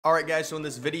Alright guys, so in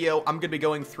this video, I'm going to be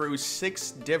going through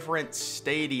 6 different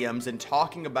stadiums and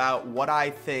talking about what I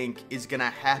think is going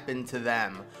to happen to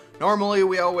them. Normally,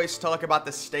 we always talk about the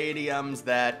stadiums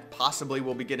that possibly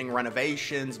will be getting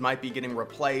renovations, might be getting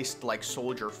replaced, like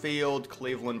Soldier Field,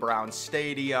 Cleveland Browns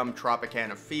Stadium,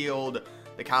 Tropicana Field,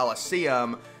 the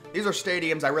Coliseum. These are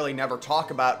stadiums I really never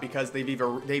talk about because they've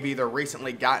either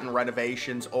recently gotten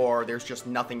renovations or there's just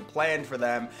nothing planned for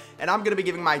them. And I'm going to be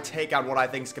giving my take on what I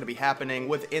think is going to be happening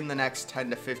within the next 10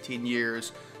 to 15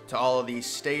 years to all of these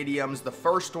stadiums. The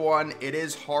first one, it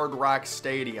is Hard Rock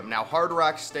Stadium. Now, Hard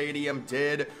Rock Stadium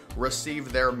did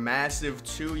receive their massive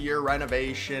 2-year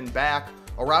renovation back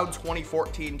around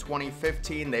 2014,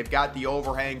 2015. They've got the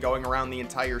overhang going around the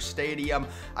entire stadium.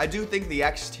 I do think the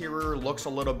exterior looks a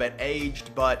little bit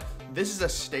aged, but this is a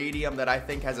stadium that I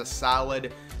think has a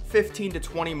solid 15 to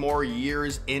 20 more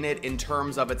years in it in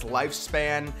terms of its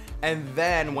lifespan. And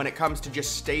then when it comes to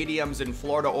just stadiums in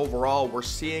Florida overall, we're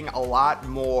seeing a lot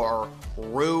more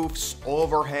roofs,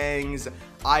 overhangs.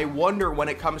 I wonder when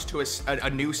it comes to a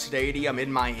new stadium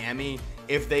in Miami,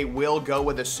 if they will go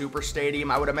with a super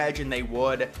stadium. I would imagine they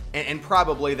would, and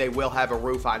probably they will have a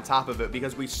roof on top of it,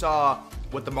 because we saw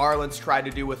what the Marlins tried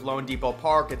to do with Lone Depot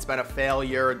Park. It's been a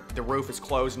failure. The roof is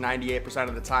closed 98%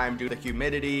 of the time due to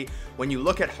humidity. When you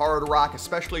look at Hard Rock,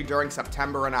 especially during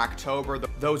September and October,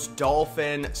 those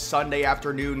Dolphin Sunday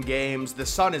afternoon games, the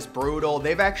sun is brutal.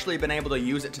 They've actually been able to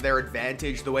use it to their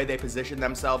advantage. The way they position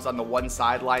themselves on the one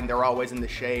sideline, they're always in the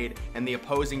shade, and the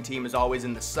opposing team is always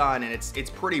in the sun, and it's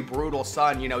pretty brutal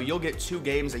sun. You know, you'll get 2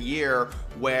 games a year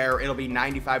where it'll be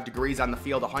 95 degrees on the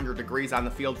field, 100 degrees on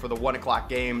the field for the 1 o'clock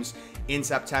games in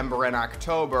September and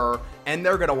October, and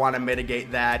they're going to want to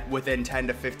mitigate that within 10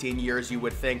 to 15 years, you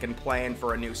would think, and plan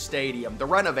for a new stadium. The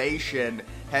renovation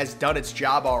has done its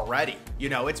job already. You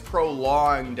know, it's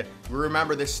prolonged. We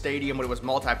remember this stadium when it was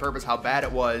multi-purpose, how bad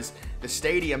it was. The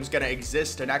stadium's going to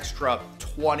exist an extra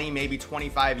 20, maybe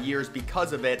 25 years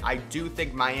because of it. I do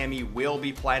think Miami will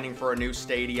be planning for a new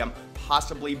stadium,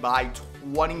 possibly by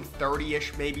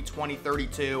 2030-ish, maybe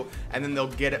 2032, and then they'll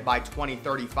get it by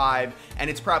 2035, and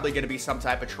it's probably going to be some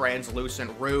type of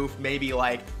translucent roof, maybe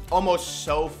like almost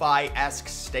SoFi-esque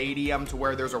stadium to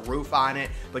where there's a roof on it,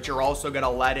 but you're also going to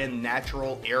let in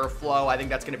natural airflow. I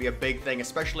think that's going to be a big thing,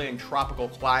 especially in tropical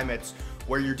climates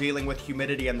where you're dealing with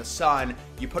humidity and the sun.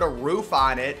 You put a roof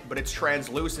on it, but it's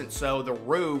translucent, so the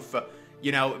roof,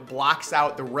 you know, blocks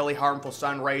out the really harmful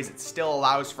sun rays. It still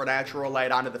allows for natural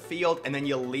light onto the field, and then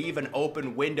you leave an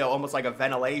open window, almost like a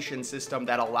ventilation system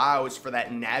that allows for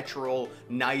that natural,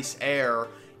 nice air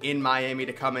in Miami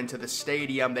to come into the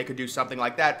stadium. They could do something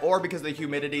like that, or because of the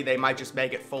humidity, they might just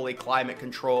make it fully climate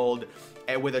controlled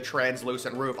with a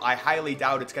translucent roof. I highly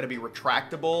doubt it's going to be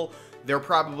retractable. There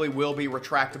probably will be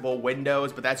retractable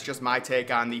windows, but that's just my take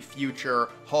on the future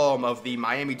home of the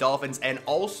Miami Dolphins and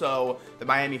also the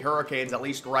Miami Hurricanes. At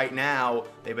least right now,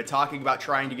 they've been talking about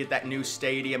trying to get that new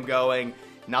stadium going.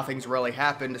 Nothing's really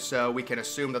happened, so we can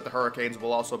assume that the Hurricanes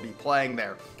will also be playing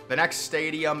there. The next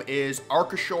stadium is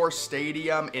Acrisure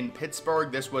Stadium in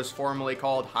Pittsburgh. This was formerly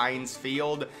called Heinz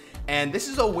Field. And this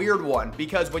is a weird one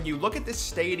because when you look at this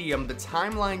stadium, the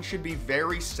timeline should be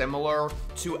very similar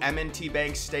to M&T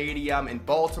Bank Stadium in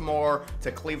Baltimore,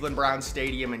 to Cleveland Browns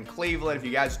Stadium in Cleveland. If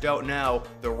you guys don't know,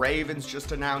 the Ravens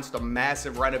just announced a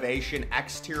massive renovation,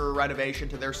 exterior renovation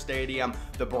to their stadium.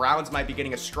 The Browns might be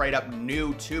getting a straight up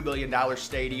new $2 billion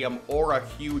stadium or a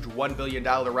huge $1 billion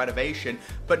renovation,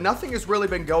 but nothing has really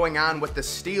been going on with the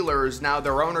Steelers. Now,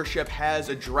 their ownership has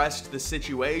addressed the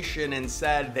situation and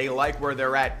said they like where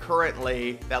they're at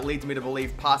currently. That leads me to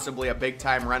believe possibly a big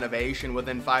time renovation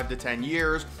within 5 to 10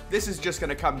 years. This is just going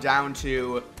to come down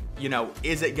to, you know,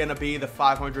 is it going to be the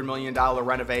 $500 million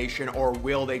renovation, or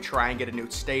will they try and get a new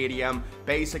stadium?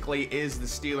 Basically, is the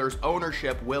Steelers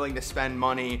ownership willing to spend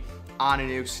money on a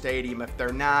new stadium? If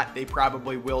they're not, they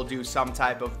probably will do some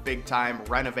type of big time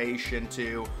renovation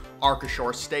to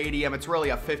Acrisure Stadium. It's really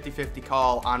a 50-50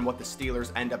 call on what the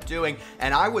Steelers end up doing,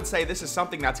 and I would say this is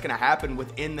something that's going to happen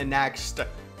within the next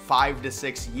 5 to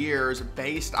 6 years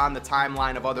based on the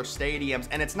timeline of other stadiums.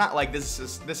 And it's not like this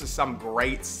is some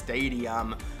great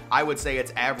stadium. I would say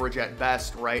it's average at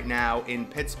best right now in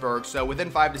Pittsburgh. So within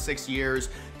 5 to 6 years,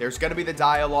 there's going to be the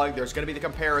dialogue, there's going to be the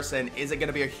comparison. Is it going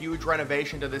to be a huge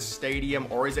renovation to this stadium,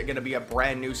 or is it going to be a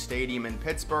brand new stadium in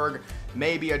Pittsburgh?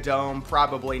 Maybe a dome,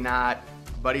 probably not.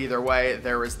 But either way,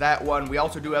 there is that one. We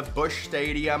also do have Busch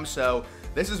Stadium. So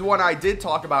this is one I did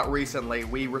talk about recently.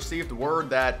 We received word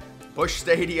that Busch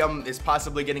Stadium is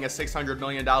possibly getting a $600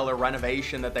 million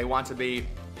renovation that they want to be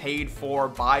paid for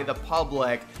by the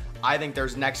public. I think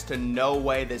there's next to no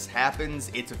way this happens.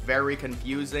 It's very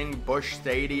confusing. Busch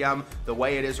Stadium, the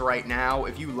way it is right now,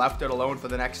 if you left it alone for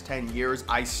the next 10 years,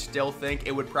 I still think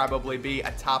it would probably be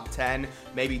a top 10,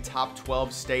 maybe top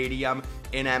 12 stadium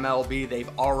in MLB. They've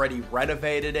already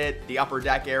renovated it. The upper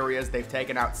deck areas, they've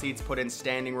taken out seats, put in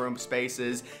standing room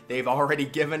spaces. They've already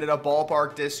given it a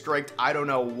ballpark district. I don't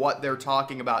know what they're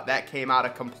talking about. That came out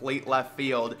of complete left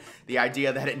field. The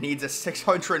idea that it needs a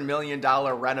 $600 million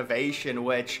renovation,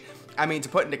 which, I mean, to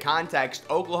put into context,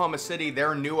 Oklahoma City,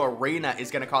 their new arena is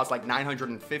going to cost like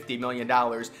 $950 million.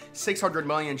 $600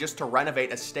 million just to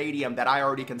renovate a stadium that I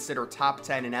already consider top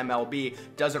 10 in MLB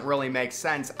doesn't really make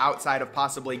sense outside of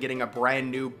possibly getting a brand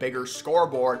new, bigger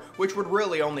scoreboard, which would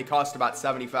really only cost about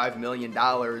 $75 million.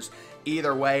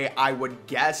 Either way, I would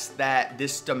guess that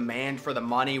this demand for the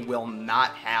money will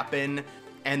not happen,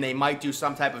 and they might do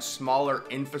some type of smaller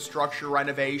infrastructure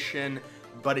renovation,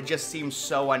 but it just seems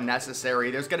so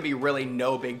unnecessary. There's going to be really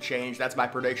no big change. That's my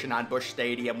prediction on Busch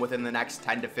Stadium within the next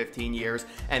 10 to 15 years,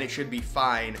 and it should be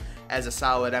fine as a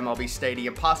solid MLB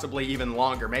stadium, possibly even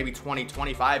longer, maybe 20,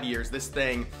 25 years. This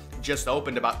thing just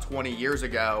opened about 20 years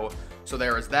ago. So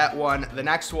there is that one. The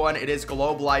next one, it is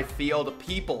Globe Life Field.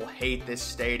 People hate this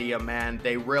stadium, man.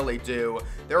 They really do.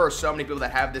 There are so many people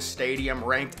that have this stadium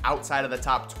ranked outside of the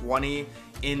top 20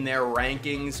 in their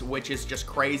rankings, which is just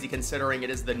crazy considering it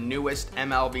is the newest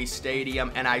MLB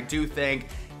stadium, and I do think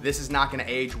this is not going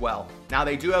to age well. Now,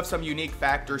 they do have some unique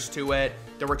factors to it.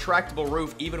 The retractable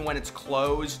roof, even when it's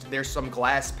closed, there's some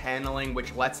glass paneling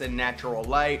which lets in natural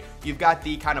light. You've got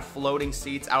the kind of floating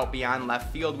seats out beyond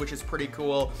left field, which is pretty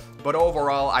cool. But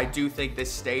overall, I do think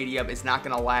this stadium is not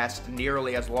going to last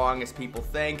nearly as long as people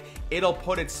think. It'll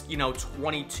put its,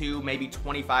 22, maybe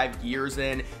 25 years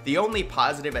in. The only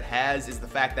positive it has is the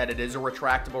fact that it is a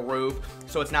retractable roof,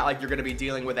 so it's not like you're going to be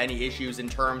dealing with any issues in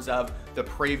terms of the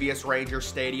previous Ranger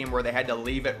Stadium where they had to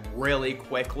leave it really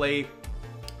quickly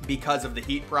because of the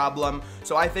heat problem.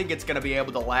 So I think it's going to be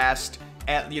able to last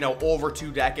at, over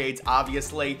 2 decades.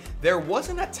 Obviously, there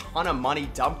wasn't a ton of money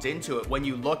dumped into it. When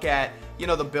you look at,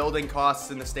 the building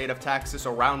costs in the state of Texas,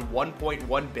 around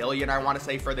 $1.1 billion, I want to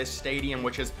say, for this stadium,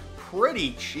 which is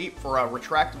pretty cheap for a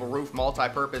retractable roof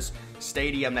multi-purpose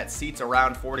stadium that seats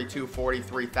around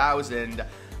 43,000.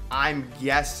 I'm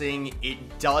guessing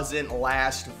it doesn't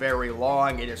last very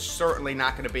long. It is certainly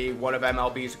not going to be one of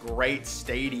MLB's great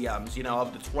stadiums,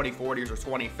 of the 2040s or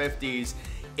 2050s.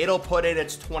 It'll put in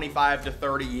its 25 to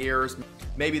 30 years.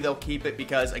 Maybe they'll keep it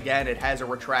because, again, it has a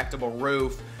retractable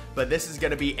roof, but this is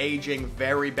going to be aging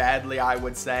very badly, I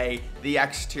would say. The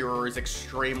exterior is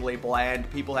extremely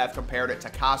bland. People have compared it to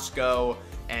Costco,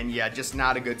 and yeah, just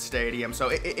not a good stadium.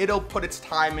 So it'll put its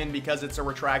time in because it's a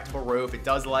retractable roof. It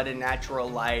does let in natural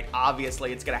light.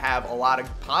 Obviously, it's going to have a lot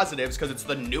of positives because it's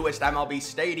the newest MLB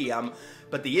stadium.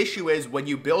 But the issue is when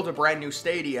you build a brand new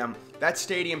stadium, that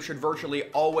stadium should virtually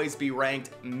always be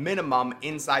ranked minimum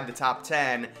inside the top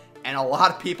 10. And a lot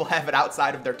of people have it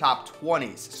outside of their top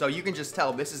 20s. So you can just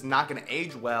tell this is not going to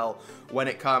age well when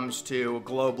it comes to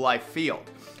Globe Life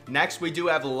Field. Next, we do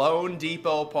have Lone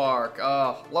Depot Park.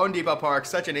 Lone Depot Park,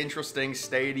 such an interesting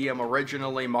stadium.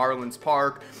 Originally Marlins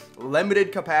Park.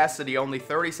 Limited capacity, only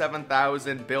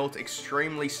 37,000, built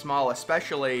extremely small,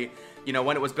 especially,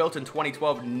 when it was built in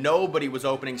 2012, nobody was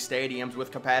opening stadiums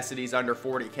with capacities under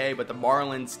 40K, but the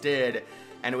Marlins did.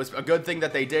 And it was a good thing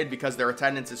that they did because their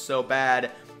attendance is so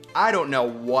bad. I don't know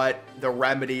what the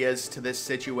remedy is to this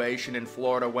situation in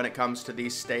Florida when it comes to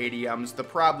these stadiums. The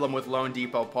problem with Lone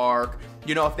Depot Park,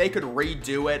 if they could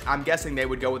redo it, I'm guessing they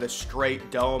would go with a straight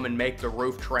dome and make the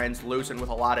roof translucent with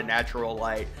a lot of natural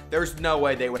light. There's no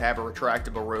way they would have a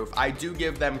retractable roof. I do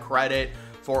give them credit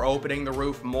for opening the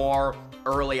roof more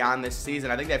early on this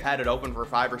season. I think they've had it open for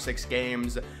 5 or 6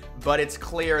 games, but it's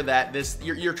clear that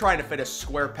you're trying to fit a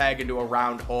square peg into a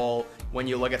round hole when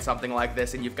you look at something like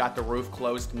this and you've got the roof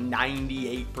closed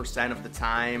 98% of the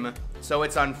time. So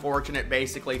it's unfortunate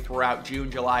basically throughout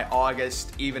June, July,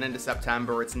 August, even into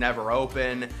September, it's never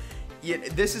open.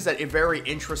 This is a very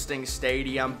interesting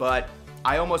stadium, but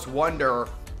I almost wonder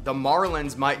the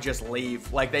Marlins might just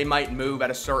leave. Like, they might move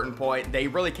at a certain point. They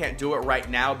really can't do it right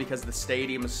now because the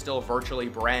stadium is still virtually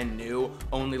brand new,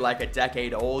 only like a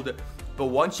decade old. But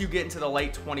once you get into the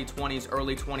late 2020s,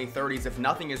 early 2030s, if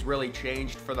nothing has really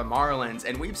changed for the Marlins,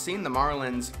 and we've seen the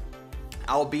Marlins,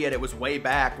 albeit it was way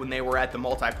back when they were at the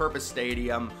multi-purpose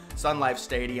stadium, Sun Life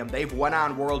Stadium, they've went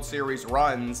on World Series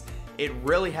runs. It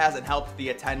really hasn't helped the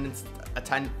attendance a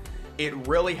ton.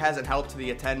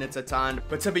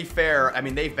 But to be fair, I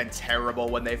mean, they've been terrible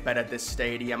when they've been at this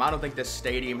stadium. I don't think this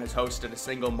stadium has hosted a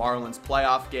single Marlins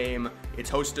playoff game. It's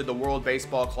hosted the World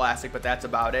Baseball Classic, but that's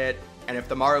about it. And if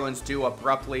the Marlins do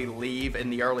abruptly leave in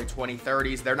the early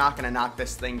 2030s, they're not going to knock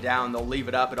this thing down. They'll leave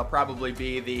it up. It'll probably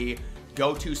be the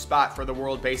go-to spot for the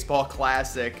World Baseball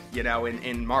Classic, you know,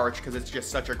 in March, because it's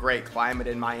just such a great climate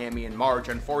in Miami in March.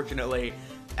 Unfortunately,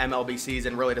 MLB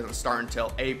season really doesn't start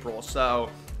until April. So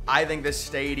I think this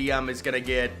stadium is going to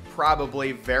get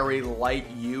probably very light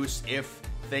use if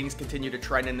things continue to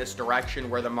trend in this direction,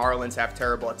 where the Marlins have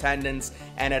terrible attendance,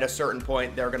 and at a certain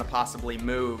point they're going to possibly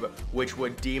move, which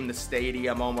would deem the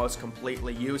stadium almost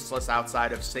completely useless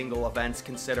outside of single events,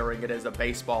 considering it is a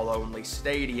baseball-only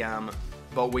stadium.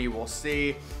 But we will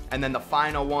see. And then the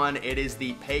final one, it is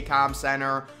the Paycom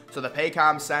Center. So the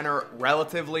Paycom Center,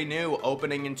 relatively new,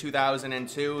 opening in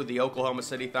 2002. The Oklahoma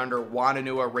City Thunder want a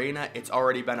new arena. It's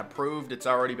already been approved. It's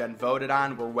already been voted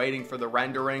on. We're waiting for the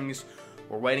renderings.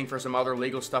 We're waiting for some other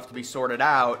legal stuff to be sorted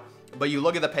out. But you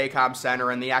look at the Paycom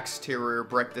Center, and the exterior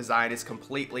brick design is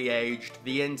completely aged.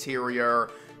 The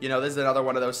interior, you know, this is another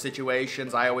one of those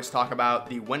situations. I always talk about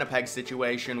the Winnipeg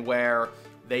situation, where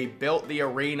they built the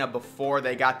arena before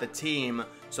they got the team,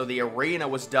 so the arena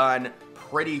was done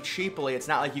pretty cheaply. It's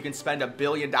not like you can spend $1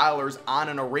 billion on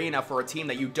an arena for a team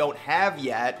that you don't have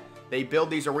yet. They build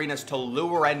these arenas to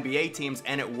lure NBA teams,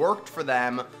 and it worked for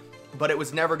them, but it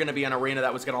was never going to be an arena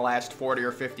that was going to last 40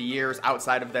 or 50 years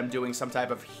outside of them doing some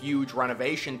type of huge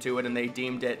renovation to it, and they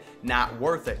deemed it not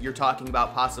worth it. You're talking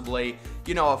about possibly,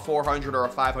 you know, a $400 or a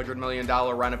 $500 million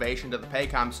renovation to the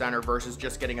Paycom Center versus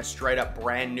just getting a straight up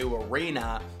brand new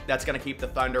arena that's going to keep the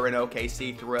Thunder in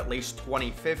OKC through at least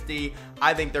 2050.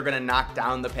 I think they're going to knock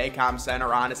down the Paycom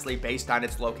Center, honestly, based on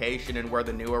its location and where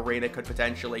the new arena could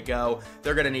potentially go.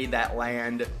 They're going to need that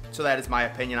land. So that is my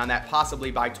opinion on that,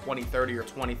 possibly by 2030 or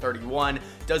 2031.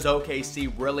 Does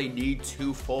OKC really need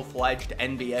two full-fledged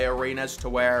NBA arenas to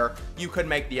where you could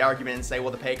make the argument and say,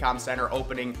 well, the Paycom Center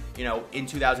opening, you know, in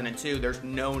 2002, there's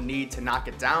no need to knock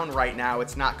it down right now.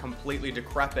 It's not completely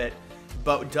decrepit.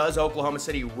 But does Oklahoma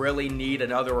City really need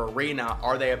another arena?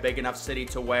 Are they a big enough city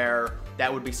to where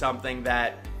that would be something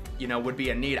that, you know, would be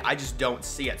a need? I just don't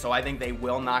see it. So I think they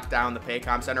will knock down the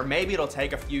Paycom Center. Maybe it'll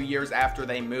take a few years after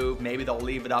they move. Maybe they'll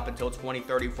leave it up until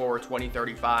 2034 or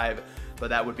 2035. But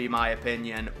that would be my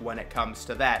opinion when it comes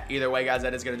to that. Either way, guys,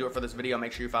 that is going to do it for this video.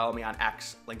 Make sure you follow me on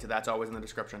X. Link to that's always in the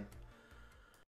description.